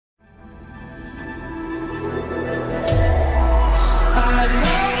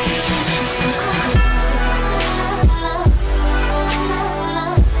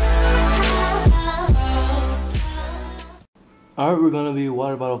Alright, we're gonna be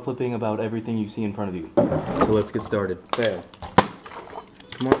water bottle flipping about everything you see in front of you. So let's get started. Fail.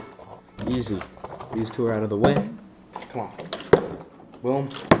 Come on. Easy. These two are out of the way. Come on. Boom.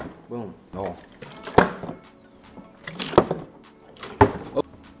 Boom. Oh.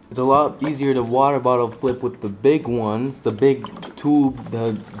 It's a lot easier to water bottle flip with the big ones, the big tube,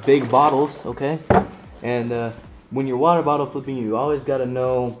 the big bottles, okay? And when you're water bottle flipping, you always gotta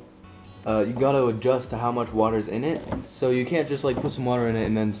know, you gotta adjust to how much water's in it. So you can't just like put some water in it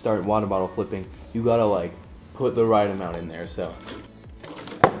and then start water bottle flipping. You gotta like put the right amount in there, so.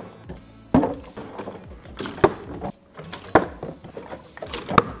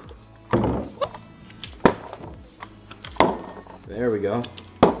 There we go.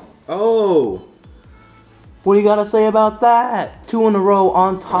 Oh! What do you gotta say about that? 2 in a row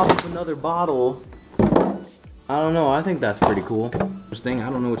on top of another bottle. I don't know, I think that's pretty cool. First thing, I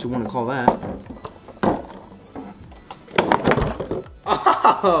don't know what you want to call that.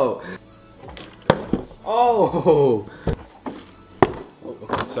 Oh! Oh!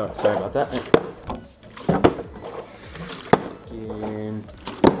 Oh, sorry about that. Again.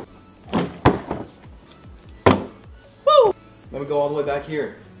 Woo! Let me go all the way back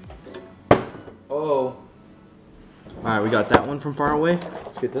here. Oh. Alright, we got that one from far away.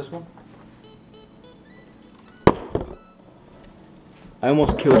 Let's get this one. I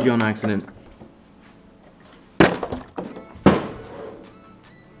almost killed you on accident.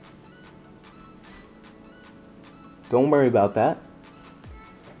 Don't worry about that.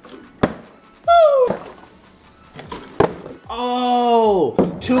 Woo!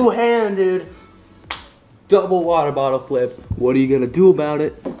 Oh! Two-handed double water bottle flip. What are you gonna do about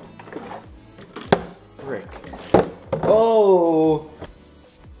it? Frick. Oh!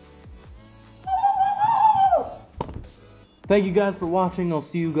 Thank you guys for watching. I'll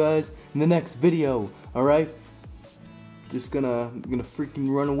see you guys in the next video. Alright? I'm gonna freaking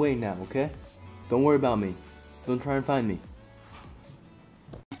run away now, okay? Don't worry about me. Don't try and find me.